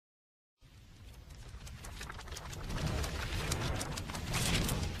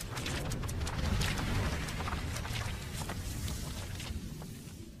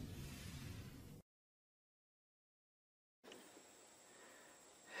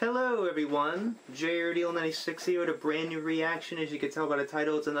Hello everyone, JRDL96 here with a brand new reaction. As you can tell by the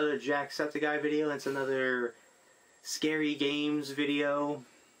title, it's another Jacksepticeye video, and it's another scary games video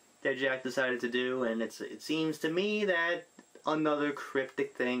that Jack decided to do, and it seems to me that another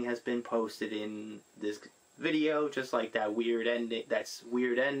cryptic thing has been posted in this video, just like that weird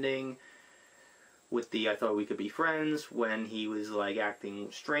ending with the "I thought we could be friends" when he was like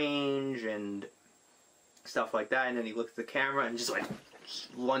acting strange and stuff like that, and then he looked at the camera and just like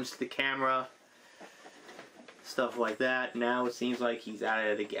lunged the camera, stuff like that. Now it seems like he's at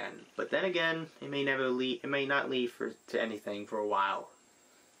it again, but then again, it may not lead to anything for a while.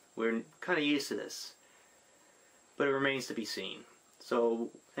 We're kind of used to this, but it remains to be seen. So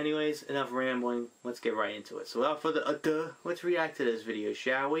anyways, enough rambling, let's get right into it. So without further ado, let's react to this video,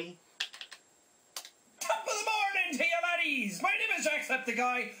 shall we? Top of the morning to you laddies! My name is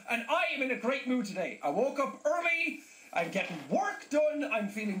Jacksepticeye, and I am in a great mood today. I woke up early, I'm getting work done, I'm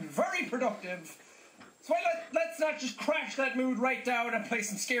feeling very productive. So let's not just crash that mood right down and play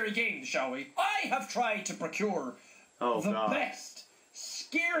some scary games, shall we? I have tried to procure the best,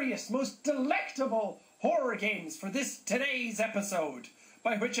 scariest, most delectable horror games for today's episode.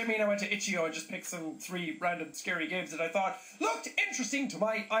 By which I mean I went to Itch.io and just picked some 3 random scary games that I thought looked interesting to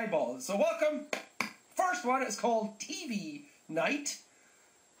my eyeballs. So welcome. First one is called TV Night.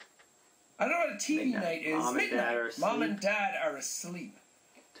 I don't know what a TV night is. Mom and Dad are asleep.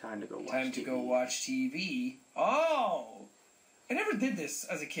 Time to go watch TV. Time to go watch TV. Oh! I never did this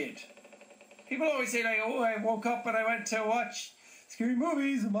as a kid. People always say, like, oh, I woke up and I went to watch scary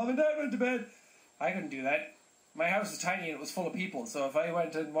movies and Mom and Dad went to bed. I couldn't do that. My house was tiny and it was full of people, so if I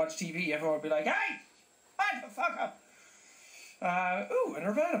went and watched TV, everyone would be like, hey! Shut the fuck up! Ooh, a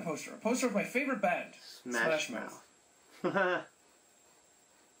Nirvana poster. A poster of my favorite band. Smash Mouth.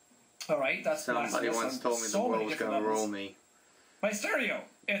 Alright, that's somebody once told me the world was going to roll me. My stereo.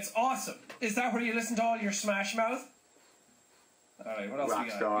 It's awesome. Is that where you listen to all your Smash Mouth? Alright, what else we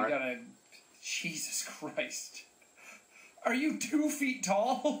got? We got a... Jesus Christ. Are you 2 feet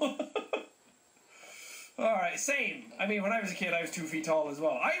tall? Alright, same. I mean, when I was a kid, I was 2 feet tall as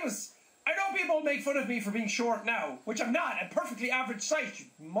well. I know people make fun of me for being short now, which I'm not. I'm perfectly average size, you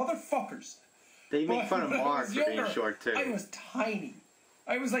motherfuckers. They make fun of Mark for being short, too. I was tiny.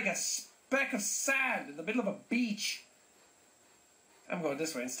 I was like a speck of sand in the middle of a beach. I'm going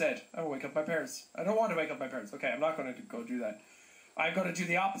this way instead. I'm going to wake up my parents. I don't want to wake up my parents. Okay, I'm not going to go do that. I'm going to do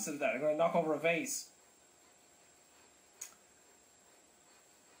the opposite of that. I'm going to knock over a vase.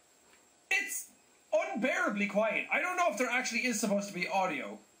 It's unbearably quiet. I don't know if there actually is supposed to be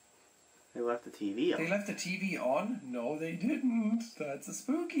audio. They left the TV on. They left the TV on? No, they didn't. That's a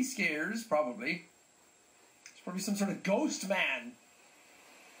spooky scares, probably. It's probably some sort of ghost man.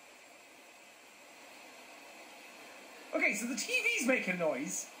 Okay, so the TV's making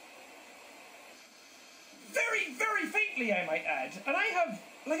noise. Very, very faintly, I might add. And I have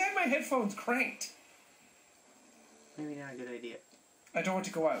my headphones cranked. Maybe not a good idea. I don't want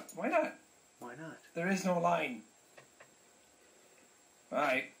to go out. Why not? Why not? There is no line.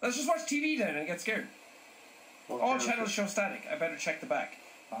 Alright, let's just watch TV then and get scared. All channels show static. I better check the back.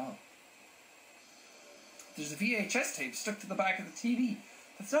 Oh. There's a VHS tape stuck to the back of the TV.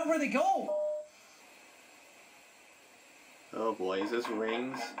 That's not where they go. Oh boy, is this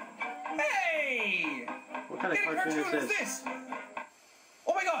Rings? Hey! What kind of cartoon is this?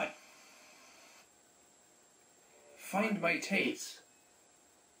 Oh my god! Find my tapes.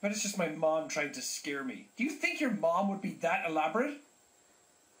 But it's just my mom trying to scare me. Do you think your mom would be that elaborate?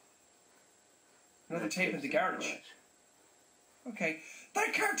 Another tape in the garage. Okay.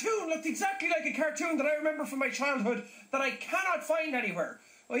 That cartoon looked exactly like a cartoon that I remember from my childhood that I cannot find anywhere.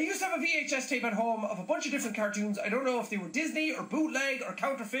 Well, I used to have a VHS tape at home of a bunch of different cartoons. I don't know if they were Disney or bootleg or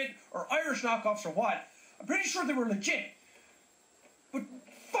counterfeit or Irish knockoffs or what. I'm pretty sure they were legit. But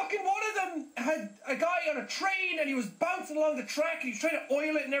fucking one of them had a guy on a train and he was bouncing along the track and he was trying to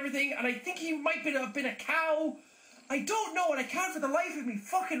oil it and everything, and I think he might have been a cow. I don't know, and I can't for the life of me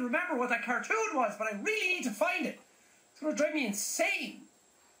fucking remember what that cartoon was, but I really need to find it. It's going to drive me insane.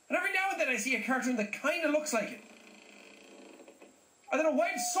 And every now and then I see a cartoon that kind of looks like it. I don't know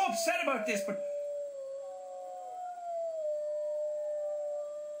why I'm so upset about this, but...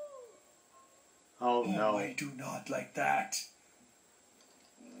 Oh no. I do not like that.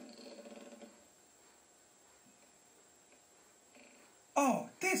 Oh,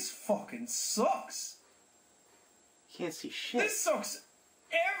 this fucking sucks. Can't see shit. This sucks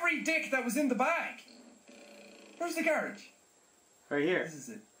every dick that was in the bag. Where's the garage? Right here. This is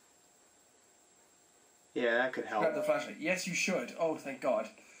it. Yeah, that could help. Grab the flashlight. Yes, you should. Oh, thank God.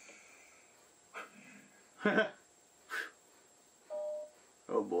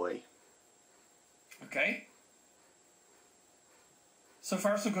 Oh Oh boy. Okay. So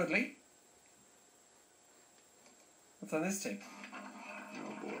far, so goodly. What's on this tape?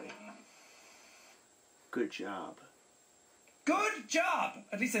 Oh boy. Good job. Good job!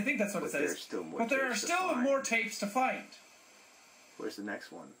 At least I think that's what it says. But there are still more tapes to find. Where's the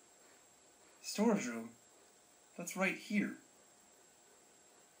next one? Storage room. That's right here.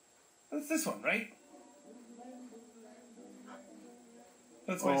 That's this one, right?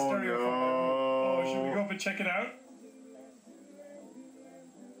 That's my stereo from my room. Oh, should we go up and check it out?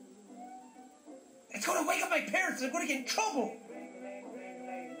 It's gonna wake up my parents. I'm gonna get in trouble.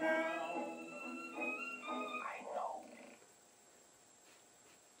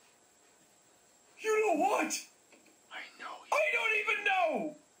 You know what? I know. I don't even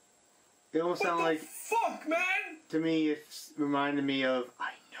know. It almost sounded like. Fuck, man. To me, it reminded me of.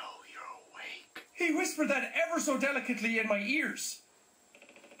 I know you're awake. He whispered that ever so delicately in my ears.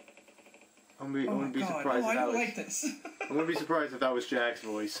 I'm gonna be surprised. I don't like this. I'm gonna be surprised if that was Jack's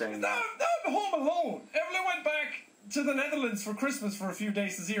voice saying that. Now I'm home alone. Evelyn went back to the Netherlands for Christmas for a few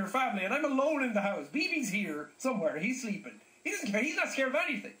days to see her family, and I'm alone in the house. BB's here somewhere. He's sleeping. He doesn't care. He's not scared of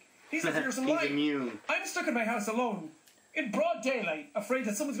anything. He's not fearsome life. He's immune. I'm stuck in my house alone, in broad daylight, afraid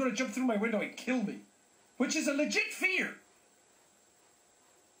that someone's going to jump through my window and kill me, which is a legit fear.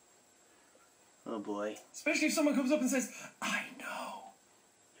 Oh boy. Especially if someone comes up and says, "I know."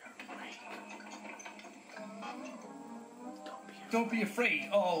 You're awake. Don't be afraid.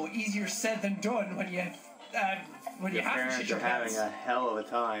 Oh, easier said than done when you have to shit your pants. Having a hell of a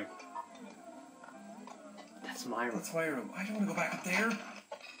time. That's my room. That's my room. I don't want to go back up there.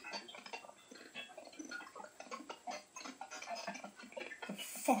 The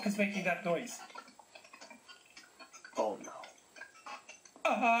fuck is making that noise? Oh no.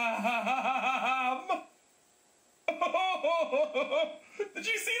 Did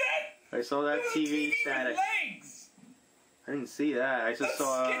you see that? I saw that TV static. With legs. I didn't see that. I just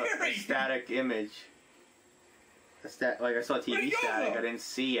saw a static image. Like I saw TV static. I didn't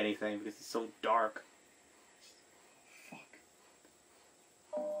see anything because it's so dark. Fuck.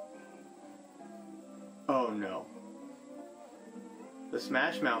 Oh no. The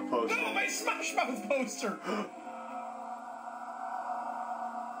Smash Mouth poster. No, my Smash Mouth poster.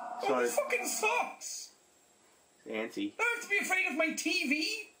 Oh, it fucking sucks. Auntie. I have to be afraid of my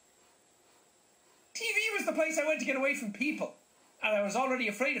TV. TV was the place I went to get away from people. And I was already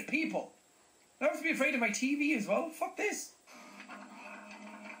afraid of people. I have to be afraid of my TV as well. Fuck this.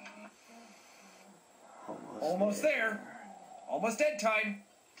 Almost there. Almost dead time.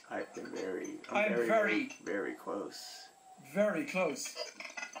 I've been very close. Very close.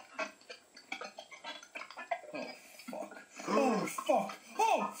 Oh, fuck. Oh, fuck.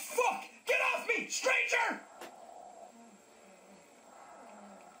 Oh, fuck. Get off me, stranger!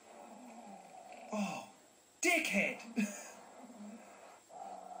 Oh, dickhead.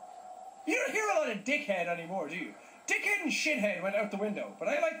 You don't hear a lot of dickhead anymore, do you? Dickhead and shithead went out the window, but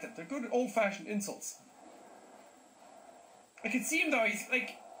I like them. They're good old-fashioned insults. I can see him though, he's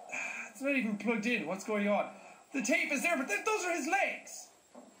like... It's not even plugged in. What's going on? The tape is there, but those are his legs.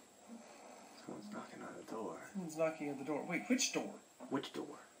 Someone's knocking on the door. Someone's knocking on the door. Wait, which door? Which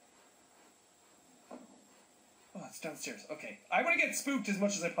door? Oh, it's downstairs. Okay. I want to get spooked as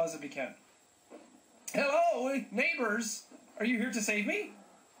much as I possibly can. Hello, neighbors. Are you here to save me?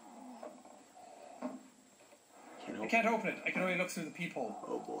 I can't open it. I can only look through the peephole.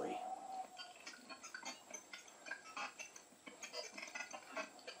 Oh boy.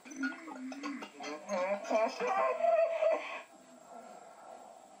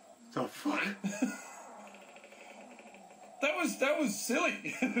 The fuck? That was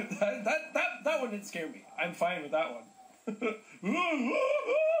silly. that one didn't scare me. I'm fine with that one.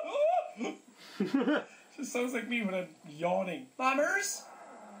 Just sounds like me when I'm yawning. Mommers?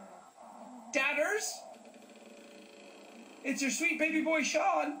 Dadders? It's your sweet baby boy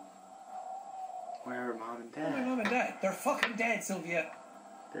Sean. Where are Mom and Dad? Where are my mom and dad? They're fucking dead, Sylvia.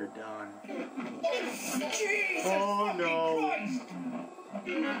 They're done. Jesus oh no. Christ.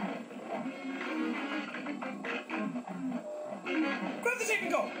 Grab the tape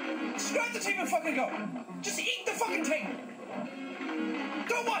and go. Just grab the tape and fucking go. Just eat the fucking tape.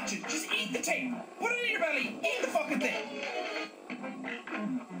 Don't watch it. Just eat the tape. Put it in your belly. Eat the fucking thing.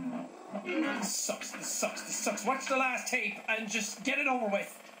 This sucks. This sucks. This sucks. Watch the last tape and just get it over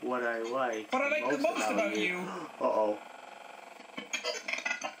with. What I like. What I like the most about you. Uh-oh.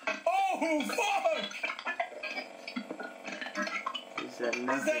 Oh, fuck! Is that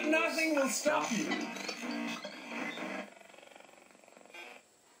nothing will stop you?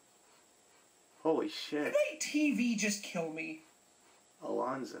 Holy shit. Did my TV just kill me? A lot.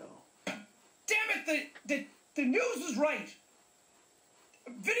 Gonzo. Damn it, the news was right.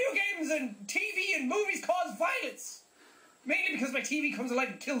 Video games and TV and movies cause violence. Mainly because my TV comes alive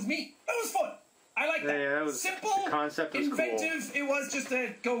and kills me. That was fun. I like that. Yeah, that was simple, the concept was inventive. Cool. It was just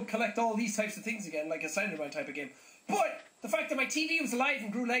to go collect all these types of things again, like a Slenderman type of game. But the fact that my TV was alive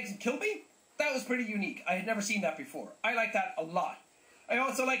and grew legs and killed me, that was pretty unique. I had never seen that before. I like that a lot. I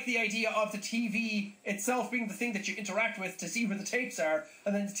also like the idea of the TV itself being the thing that you interact with to see where the tapes are,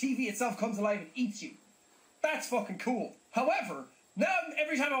 and then the TV itself comes alive and eats you. That's fucking cool. However, now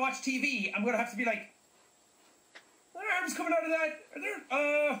every time I watch TV, I'm going to have to be like, are there arms coming out of that?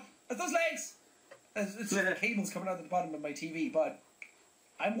 Are those legs? It's just cables coming out of the bottom of my TV, but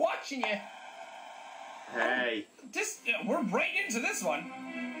I'm watching you. Hey. We're right into this one.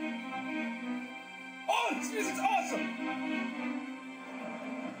 Oh, this music's awesome.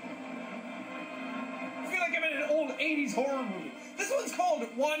 I feel like I'm in an old 80s horror movie. This one's called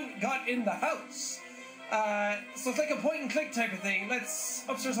One Got in the House. So it's like a point and click type of thing. Let's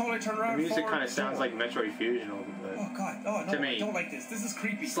upstairs hallway, turn around. The music kind of sounds like Metroid Fusion a little bit. Oh god, oh no, to me. I don't like this. This is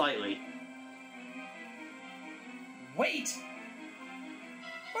creepy. Slightly. Wait!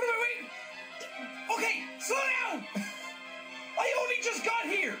 What am I waiting? Okay, slow down! I only just got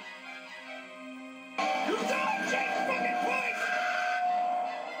here! You don't change fucking place!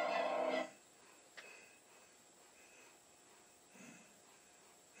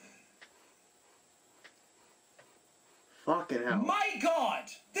 Fucking hell. My god!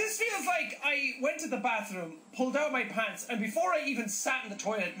 This feels like I went to the bathroom, pulled out my pants, and before I even sat in the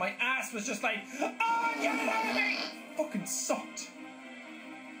toilet, my ass was just like, oh, get it out of me! Fucking sucked.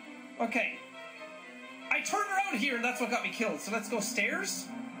 Okay. I turned around here and that's what got me killed. So let's go stairs.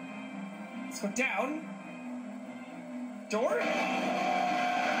 Let's go down. Door.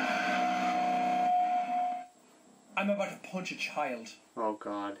 I'm about to punch a child. Oh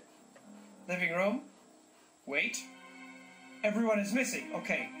god. Living room. Wait. Everyone is missing.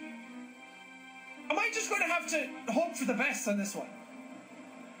 Okay. Am I just going to have to hope for the best on this one?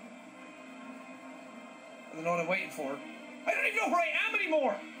 I don't know what I'm waiting for. I don't even know where I am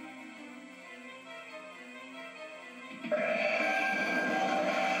anymore!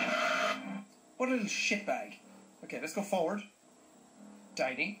 What a little shitbag. Okay, let's go forward.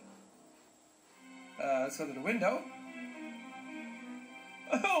 Tiny. Let's go to the window.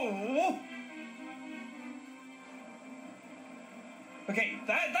 Oh! Okay,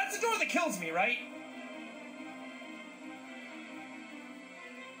 that's the door that kills me, right?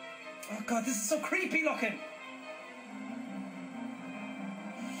 Oh god, this is so creepy looking!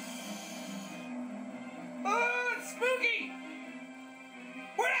 Oh, it's spooky!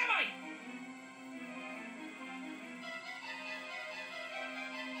 Where am I?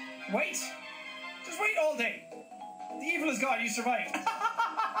 Wait! Just wait all day! The evil is gone, you survived.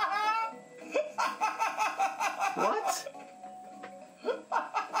 What?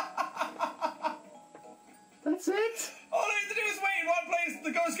 That's it? All I had to do was wait in one place,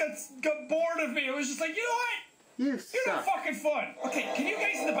 the ghost got bored of me. It was just like, you know what? You're not fucking fun. Okay, can you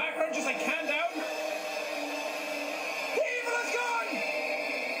guys in the background just like calm down? The evil is gone!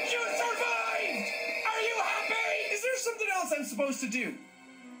 You survived! Are you happy? Is there something else I'm supposed to do?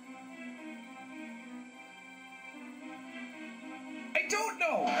 I don't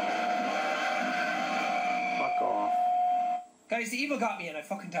know. Fuck off. Guys, the evil got me and I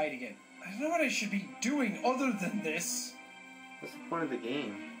fucking died again. I don't know what I should be doing other than this. What's the point of the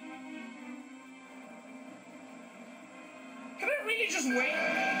game? Can I really just wait?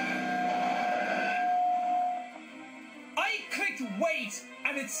 I clicked wait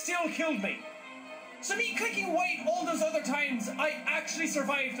and it still killed me. So me clicking wait all those other times, I actually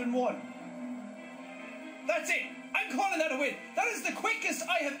survived and won. That's it. I'm calling that a win. That is the quickest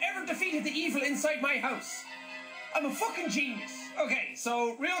I have ever defeated the evil inside my house. I'm a fucking genius. Okay,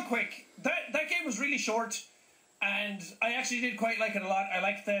 so real quick, that game was really short, and I actually did quite like it a lot. I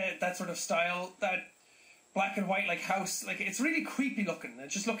like that sort of style, that black and white like house. Like, it's really creepy looking.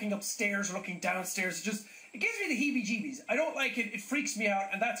 And just looking upstairs or looking downstairs, it gives me the heebie-jeebies. I don't like it. It freaks me out,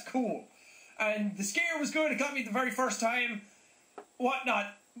 and that's cool. And the scare was good. It got me the very first time,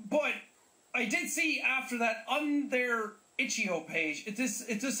 whatnot. But I did see after that on their Itch.io page, it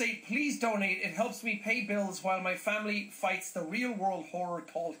does say, please donate, it helps me pay bills while my family fights the real world horror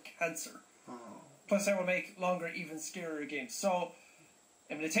called cancer. Oh. Plus I will make longer, even scarier games. So,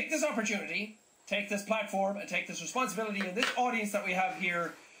 I'm going to take this opportunity, take this platform, and take this responsibility and this audience that we have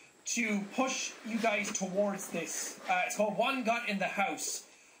here to push you guys towards this. It's called One Got in the House.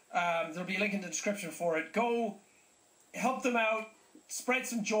 There'll be a link in the description for it. Go help them out, spread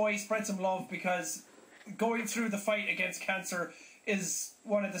some joy, spread some love, because going through the fight against cancer is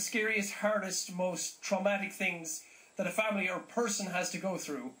one of the scariest, hardest, most traumatic things that a family or person has to go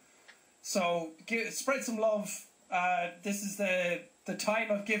through. So spread some love. This is the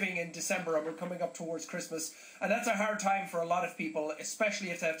time of giving in December, and we're coming up towards Christmas, and that's a hard time for a lot of people, especially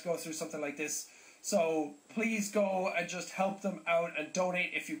if they have to go through something like this. So please go and just help them out and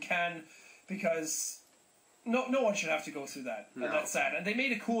donate if you can, because no one should have to go through that. No. And that's sad. And they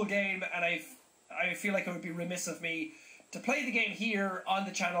made a cool game, and I feel like it would be remiss of me to play the game here on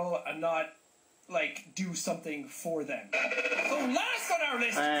the channel and not, like, do something for them. So last on our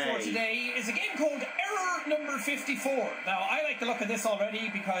list for today is a game called Error Number 54. Now, I like the look of this already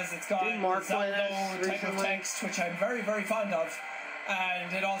because it's got Zando type of text, which I'm very, very fond of.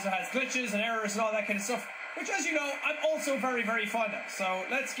 And it also has glitches and errors and all that kind of stuff, which, as you know, I'm also very, very fond of. So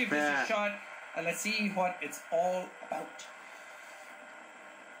let's give this a shot and let's see what it's all about.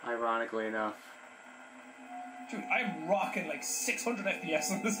 Ironically enough. Dude, I'm rocking like 600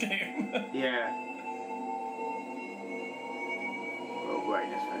 FPS on this game. Yeah. Oh,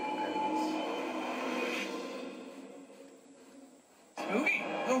 brightness Spooky?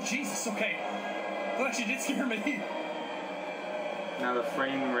 Oh, Jesus, okay. That actually did scare me. Now the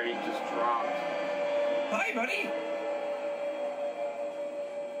frame rate just dropped. Hi, buddy.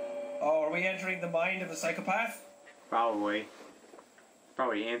 Oh, are we entering the mind of a psychopath? Probably.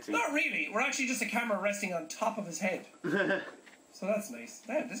 Probably Auntie. Not really. We're actually just a camera resting on top of his head. So that's nice.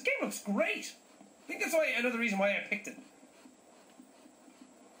 Damn, this game looks great. I think that's another reason why I picked it.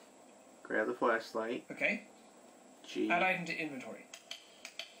 Grab the flashlight. Okay. G. Add item to inventory.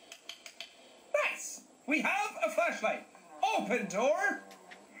 Nice! We have a flashlight. Open door!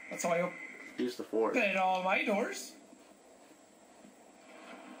 That's how I use the force. open all my doors.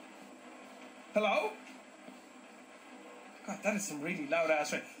 Hello? God, that is some really loud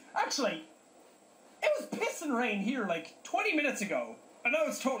ass rain. Actually, it was pissing rain here like 20 minutes ago, and now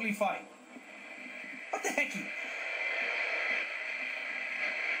it's totally fine. What the hecky?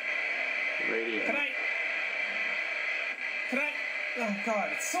 Radio. Can I? Oh God,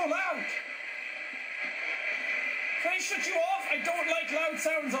 it's so loud. Can I shut you off? I don't like loud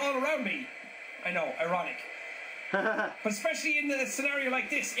sounds all around me. I know, ironic. But especially in a scenario like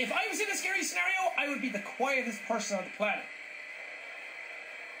this. If I was in a scary scenario, I would be the quietest person on the planet.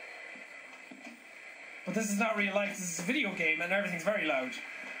 But this is not real life, this is a video game and everything's very loud.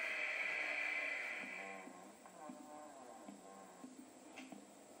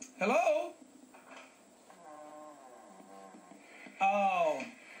 Hello? Oh,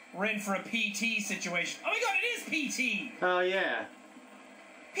 we're in for a PT situation. Oh my God, it is PT! Oh yeah.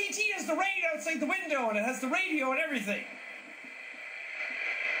 PT has the rain outside the window and it has the radio and everything.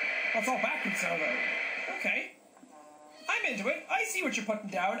 That's all backwards now though. Okay. I'm into it. I see what you're putting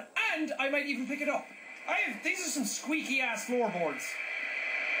down and I might even pick it up. These are some squeaky ass floorboards.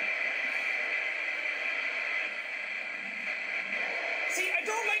 See, I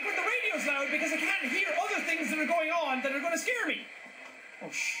don't like when the radio's loud because I can't hear other things that are going on that are going to scare me. Oh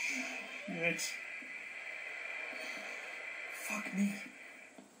shit. Fuck me.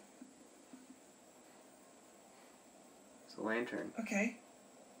 It's a lantern. Okay.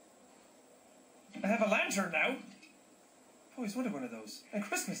 I have a lantern now. I've always wanted one of those. And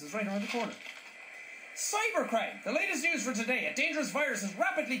Christmas is right around the corner. Cybercrime! The latest news for today. A dangerous virus has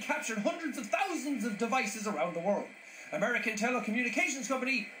rapidly captured hundreds of thousands of devices around the world. American telecommunications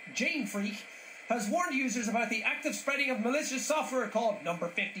company Jane Freak has warned users about the active spreading of malicious software called Number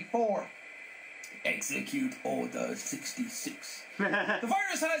 54. Execute Order 66. The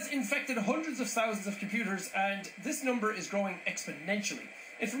virus has infected hundreds of thousands of computers, and this number is growing exponentially.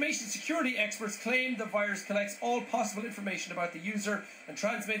 Information security experts claim the virus collects all possible information about the user and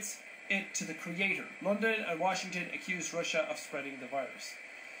transmits it to the creator. London and Washington accused Russia of spreading the virus.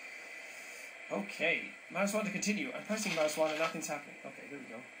 Okay, mouse 1 to continue. I'm pressing mouse 1 and nothing's happening. Okay, there we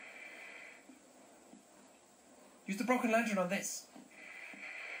go. Use the broken lantern on this.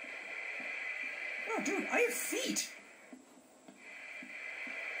 Oh, dude, I have feet.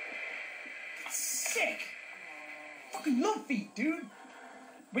 Sick. Fucking love feet, dude.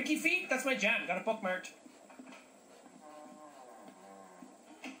 Wiki feet, that's my jam. Got it bookmarked.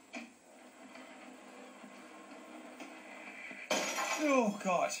 Oh,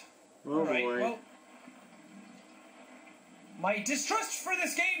 God. Oh, Alright, boy. well. My distrust for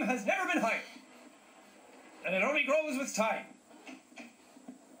this game has never been higher. And it only grows with time.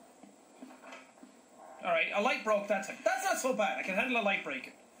 Alright, a light broke that time. That's not so bad. I can handle a light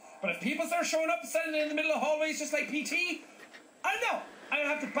breaking. But if people start showing up standing in the middle of hallways just like PT, I don't know. I don't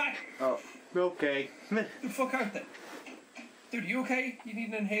have to back. Oh, okay. The fuck out then. Dude, you okay? You need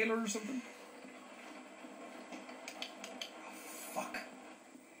an inhaler or something? Fuck.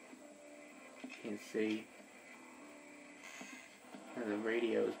 Can't see. And the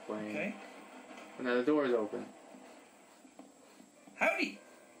radio's playing. Okay. And now the door's open. Howdy!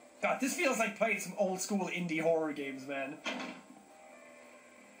 God, this feels like playing some old school indie horror games, man.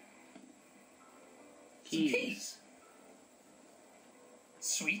 Keys.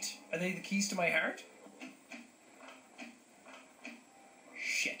 Sweet. Are they the keys to my heart?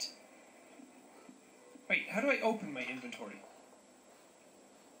 Shit. Wait, how do I open my inventory?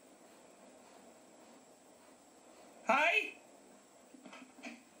 Hi?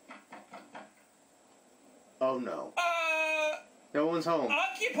 Oh no. No one's home.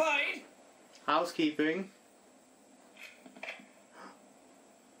 Occupied? Housekeeping.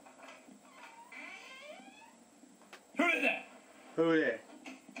 Who did that? Who there?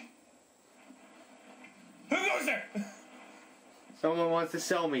 Who goes there? Someone wants to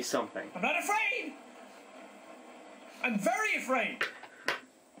sell me something. I'm not afraid! I'm very afraid!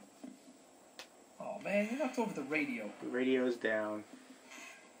 Oh man, you knocked over the radio. The radio's down.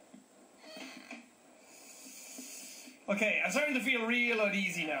 Okay, I'm starting to feel real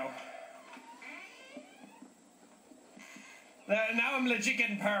uneasy now. Now I'm legit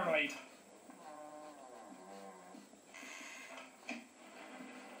getting paranoid.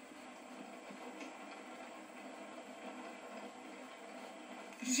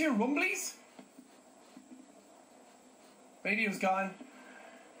 Did you hear rumblies? Radio's gone.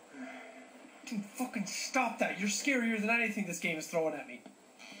 Dude, fucking stop that. You're scarier than anything this game is throwing at me.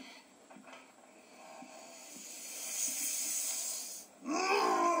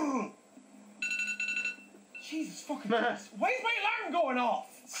 Jesus fucking Christ. Why is my alarm going off?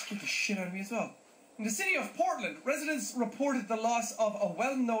 It scared the shit out of me as well. In the city of Portland, residents reported the loss of a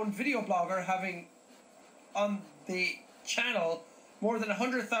well-known video blogger having on the channel more than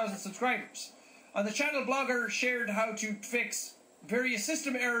 100,000 subscribers. On the channel, blogger shared how to fix various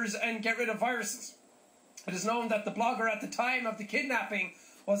system errors and get rid of viruses. It is known that the blogger at the time of the kidnapping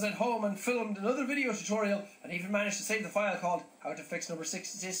was at home and filmed another video tutorial and even managed to save the file called How to Fix Number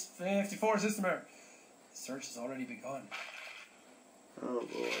 654 System Error. The search has already begun. Oh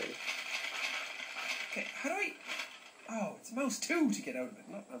boy. Okay, how do I... Oh, it's mouse 2 to get out of it,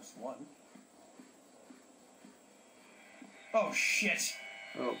 not mouse 1. Oh shit.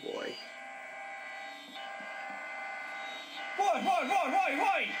 Oh boy.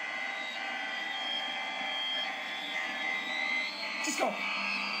 Why? Just go.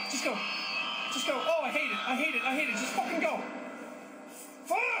 Oh, I hate it. Just fucking go.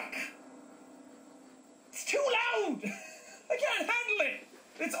 Fuck! It's too loud! I can't handle it!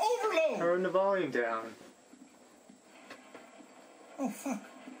 It's overload! Turn the volume down. Oh, fuck.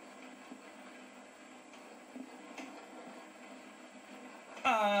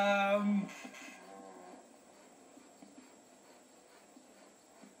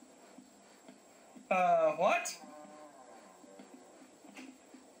 What?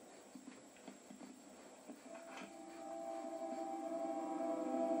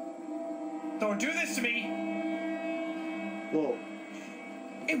 Don't do this to me! Whoa.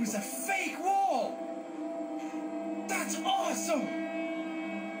 It was a fake wall! That's awesome!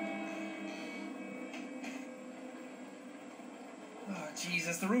 Oh,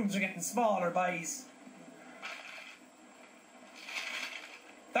 Jesus, the rooms are getting smaller, boys.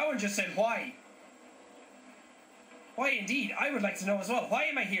 That one just said why. Why indeed? I would like to know as well. Why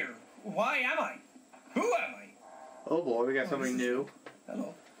am I here? Why am I? Who am I? Oh boy, we got something new.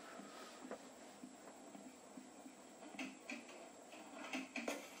 Hello.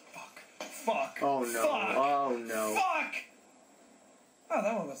 Fuck. Oh no. Fuck. Oh no. Fuck! Oh,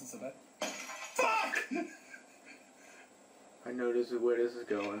 that one wasn't so bad. Fuck! I know this is where this is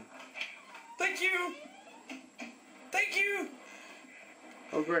going. Thank you! Thank you!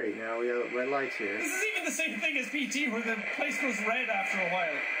 Oh great, now we have red lights here. This is even the same thing as PT, where the place goes red after a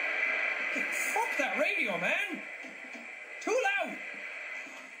while. Okay, fuck that radio, man! Too loud!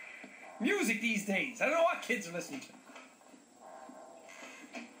 Music these days. I don't know what kids are listening to.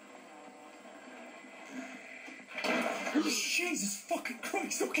 Jesus fucking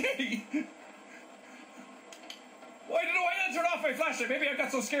Christ, okay? Why did I turn off my flashlight? Maybe I got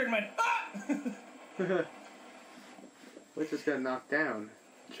so scared and went, ah! What just got knocked down?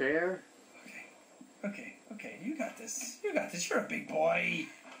 Chair? Okay, you got this. You're a big boy.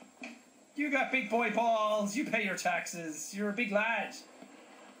 You got big boy balls. You pay your taxes. You're a big lad.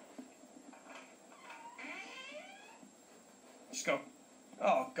 Just go.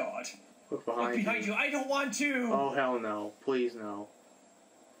 Oh, God. Look behind, Look behind you. I don't want to. Oh, hell no. Please, no.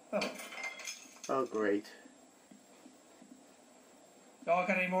 Oh. Oh, great. Y'all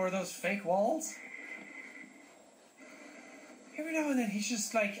got any more of those fake walls? every now and then he's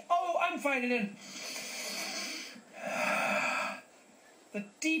just like, oh, I'm fine, and then the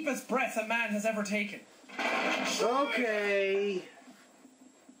deepest breath a man has ever taken. Okay.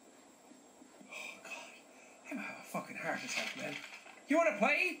 Oh God, I'm having a fucking heart attack, man. You want to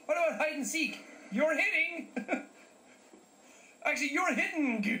play? What about hide and seek? You're hitting. Actually, you're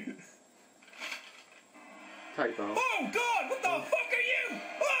hitting. Typo. Oh God, what the fuck are you?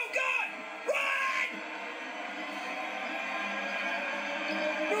 Oh God, run!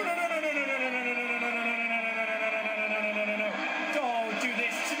 No, no, no, no, no, no, no, no, no, no, no, no, no, no, don't do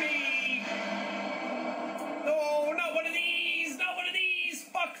this to me. No, not one of these, not one of these.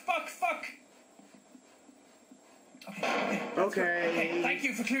 Fuck, fuck, fuck. Okay, thank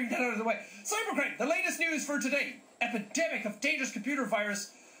you for clearing that out of the way. Cybercrime, the latest news for today. Epidemic of dangerous computer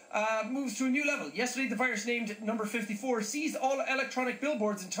virus moves to a new level. Yesterday, the virus named number 54 seized all electronic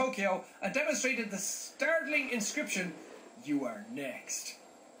billboards in Tokyo and demonstrated the startling inscription, "You are next."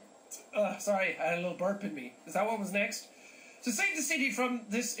 Sorry, I had a little burp in me. Is that what was next? To save the city from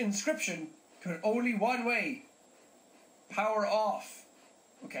this inscription, could only one way. Power off.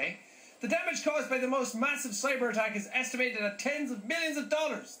 Okay. The damage caused by the most massive cyber attack is estimated at tens of millions of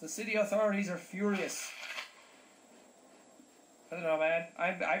dollars. The city authorities are furious. I don't know, man.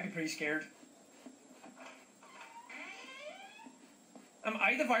 I'd be pretty scared. Am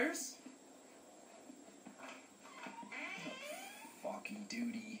I the virus? Oh, fucky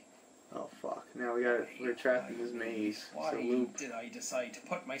duty. Oh fuck! Now we're trapped in this maze. Why did I decide to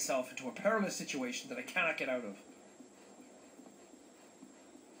put myself into a perilous situation that I cannot get out of?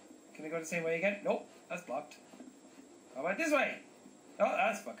 Can I go the same way again? Nope, that's blocked. How about this way? Oh,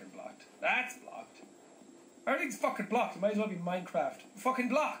 that's fucking blocked. That's blocked. Everything's fucking blocked. It might as well be Minecraft. Fucking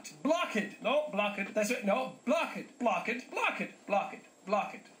blocked. Block it. No, block it. That's it. No, block it. Block it. Block it. Block it.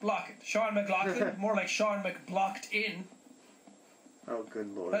 Block it. Block it. Sean McLaughlin. More like Sean McBlocked in. Oh, good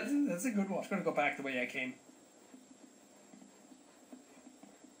lord. That's a good one. I'm going to go back the way I came.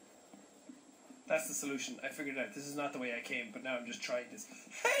 That's the solution. I figured it out. This is not the way I came, but now I'm just trying this.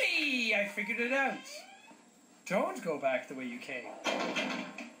 Hey! I figured it out. Don't go back the way you came.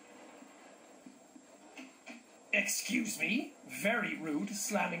 Excuse me? Very rude,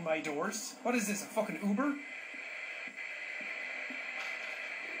 slamming my doors. What is this, a fucking Uber?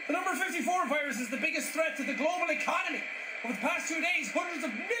 The number 54 virus is the biggest threat to the global economy. Over the past 2 days, hundreds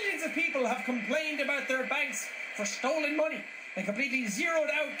of millions of people have complained about their banks for stolen money and completely zeroed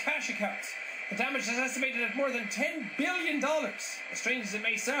out cash accounts. The damage is estimated at more than $10 billion. As strange as it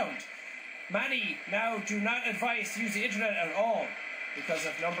may sound, many now do not advise to use the internet at all because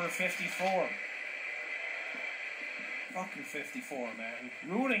of number 54. Fucking 54, man.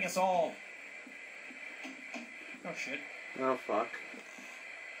 Ruining us all. Oh, shit. Oh, fuck.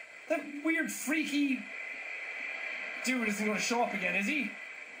 That weird, freaky dude isn't going to show up again, is he?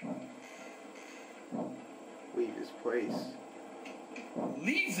 Leave this place.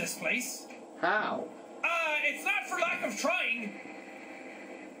 Leave this place? How? It's not for lack of trying.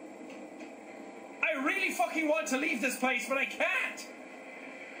 I really fucking want to leave this place, but I can't.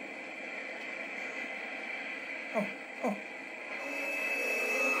 Oh. Oh.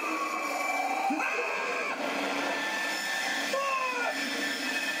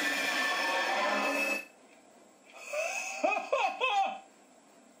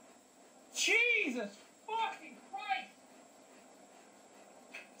 Jesus fucking Christ!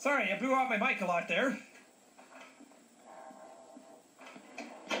 Sorry, I blew out my mic a lot there.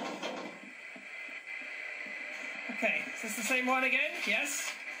 Okay, is this the same one again?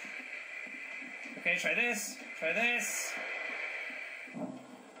 Yes. Okay, try this. Try this.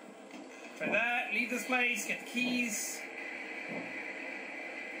 Try that. Leave this place. Get the keys.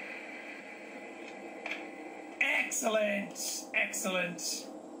 Excellent. Excellent.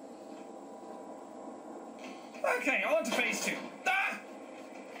 Okay, on to phase 2. Ah!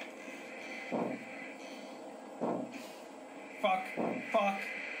 Fuck. Fuck.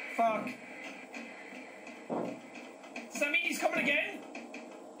 Fuck. Does that mean he's coming again?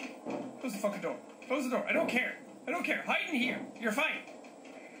 Close the fucking door. Close the door. I don't care. I don't care. Hide in here. You're fine.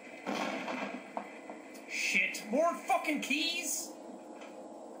 Shit. More fucking keys?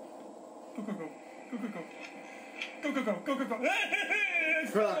 Go, go, go. Go, go, go. Go, go, go. Go, go, go.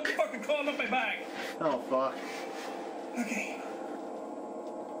 Fuck. Fucking crawling up my bag. Oh, fuck. Okay.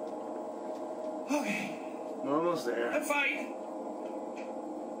 Okay. We're almost there. I'm fine.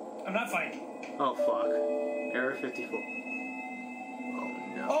 I'm not fine. Oh, fuck. Error 54. Oh,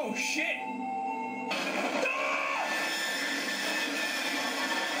 no. Oh, shit.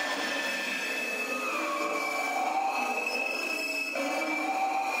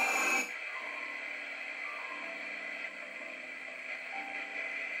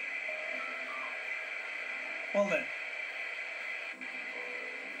 Well then.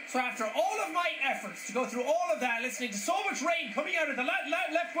 So after all of my efforts to go through all of that, listening to so much rain coming out of the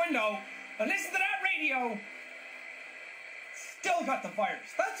left window, and listen to that radio, still got the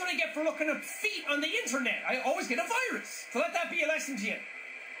virus. That's what I get for looking at feet on the internet. I always get a virus. So let that be a lesson to you.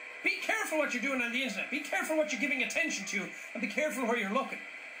 Be careful what you're doing on the internet. Be careful what you're giving attention to, and be careful where you're looking.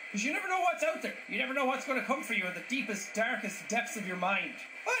 Because you never know what's out there. You never know what's going to come for you in the deepest, darkest depths of your mind.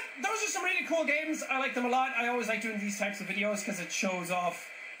 But those are some really cool games. I like them a lot. I always like doing these types of videos because it shows off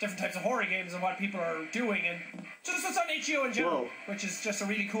different types of horror games and what people are doing, and just what's on HEO in general, which is just a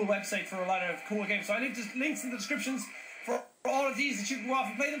really cool website for a lot of cool games. So I leave links in the descriptions for all of these that you can go off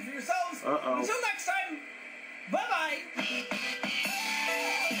and play them for yourselves. Until next time, bye-bye!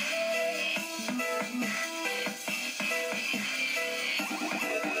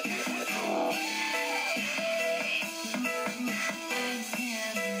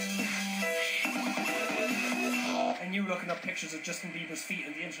 And you looking up pictures of Justin Bieber's feet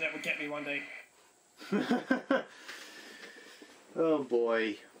on the internet would get me one day. Oh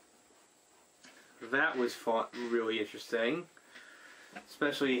boy. That was fun, really interesting.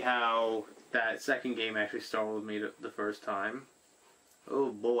 Especially how that second game actually startled me the first time.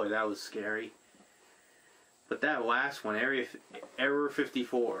 Oh boy, that was scary. But that last one, Error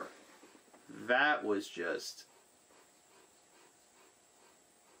 54, that was just...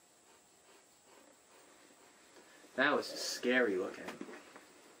 that was scary looking.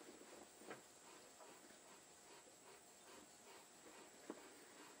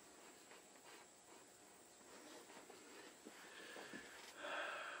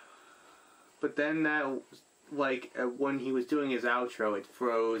 But then that, like, when he was doing his outro, it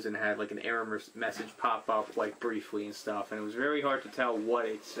froze and had, like, an error message pop up, like, briefly and stuff. And it was very hard to tell what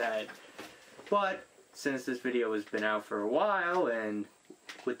it said. But, since this video has been out for a while, and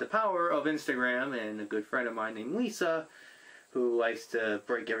with the power of Instagram and a good friend of mine named Lisa, who likes to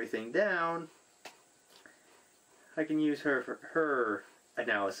break everything down, I can use her for her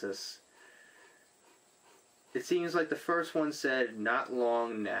analysis. It seems like the first one said, "not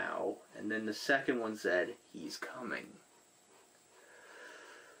long now," and then the second one said, "he's coming."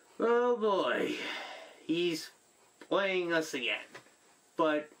 Oh boy, he's playing us again.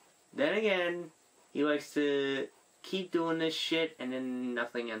 But then again, he likes to keep doing this shit and then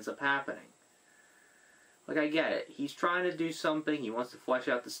nothing ends up happening. Like, I get it. He's trying to do something, he wants to flesh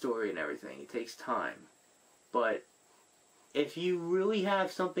out the story and everything. It takes time. But if you really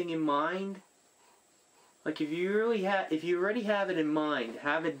have something in mind, like, if you already have it in mind,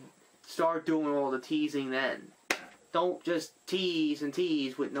 have it start doing all the teasing then. Don't just tease and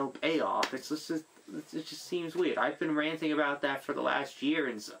tease with no payoff. It just seems weird. I've been ranting about that for the last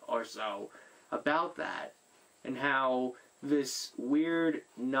year or so, about that, and how this weird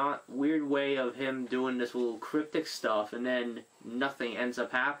way of him doing this little cryptic stuff, and then nothing ends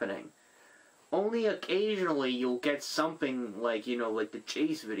up happening. Only occasionally you'll get something like, you know, like the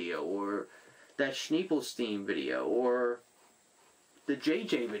Chase video, or that Schneepelstein video, or the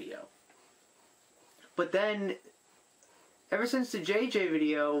JJ video. But then, ever since the JJ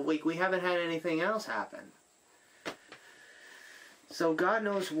video, like, we haven't had anything else happen. So God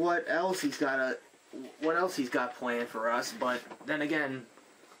knows what else he's got planned for us. But then again,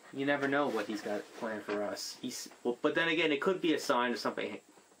 you never know what he's got planned for us. But then again, it could be a sign of something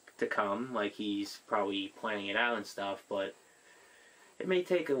to come. Like, he's probably planning it out and stuff. But it may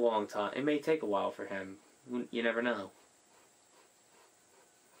take a long time. It may take a while for him. You never know.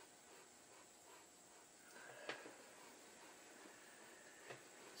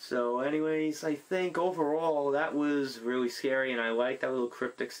 So anyways, I think overall that was really scary, and I liked that little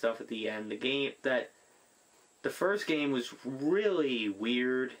cryptic stuff at the end. The first game was really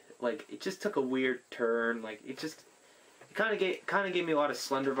weird. Like, it just took a weird turn. Like, it kind of gave me a lot of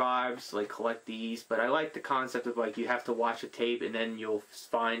Slender vibes, like collect these. But I like the concept of, like, you have to watch a tape and then you'll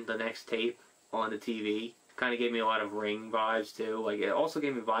find the next tape on the TV. Kind of gave me a lot of Ring vibes too. Like, it also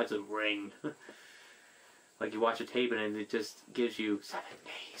gave me vibes of Ring. Like, you watch a tape and it just gives you 7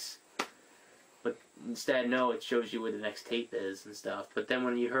 days. But instead, no, it shows you where the next tape is and stuff. But then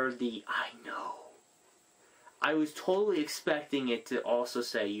when you heard the "I know," I was totally expecting it to also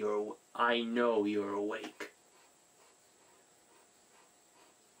say, "I know you're awake."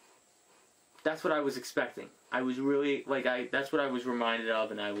 That's what I was expecting. I was really, that's what I was reminded of,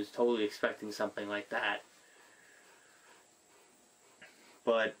 and I was totally expecting something like that.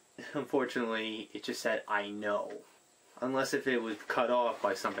 But unfortunately, it just said, "I know." Unless if it was cut off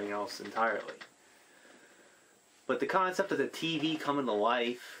by something else entirely. But the concept of the TV coming to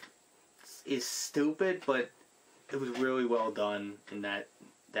life is stupid, but it was really well done, and that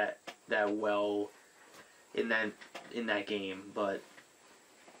in that game, but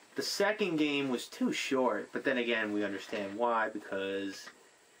the second game was too short. But then again, we understand why, because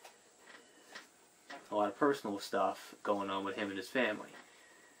a lot of personal stuff going on with him and his family.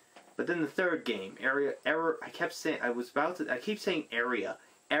 But then the third game, Error. I keep saying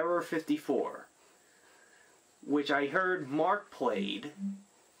Error 54, which I heard Mark played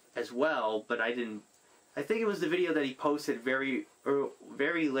as well, but I didn't. I think it was the video that he posted very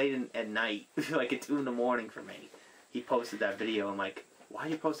late at night, like at 2 in the morning for me. He posted that video. I'm like, why are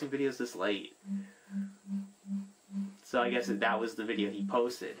you posting videos this late? So I guess that was the video he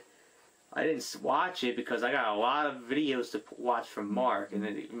posted. I didn't watch it because I got a lot of videos to watch from Mark, and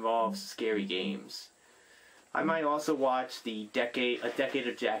it involves scary games. I might also watch a Decade of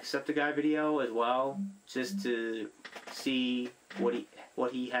Jacksepticeye video as well, just to see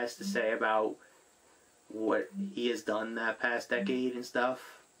what he has to say about what he has done that past decade and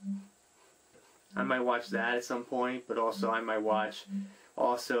stuff. I might watch that at some point, but also I might watch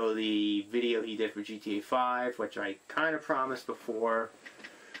also the video he did for GTA 5, which I kind of promised before,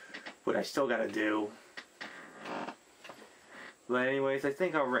 but I still gotta do. But anyways, I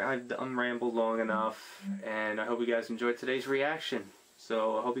think I'm rambled long enough, and I hope you guys enjoyed today's reaction.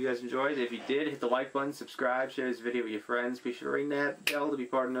 So I hope you guys enjoyed. If you did, hit the like button, subscribe, share this video with your friends. Be sure to ring that bell to be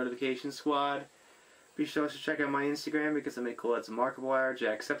part of the notification squad. Be sure to check out my Instagram because I make cool ads of Markiplier,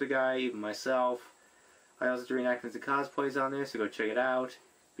 Jacksepticeye, even myself. I also do reenactments and cosplays on there, so go check it out.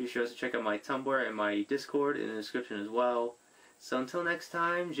 Be sure to check out my Tumblr and my Discord in the description as well. So until next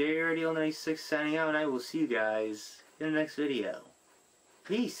time, JRDL96 signing out, and I will see you guys in the next video.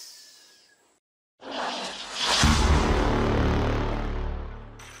 Peace!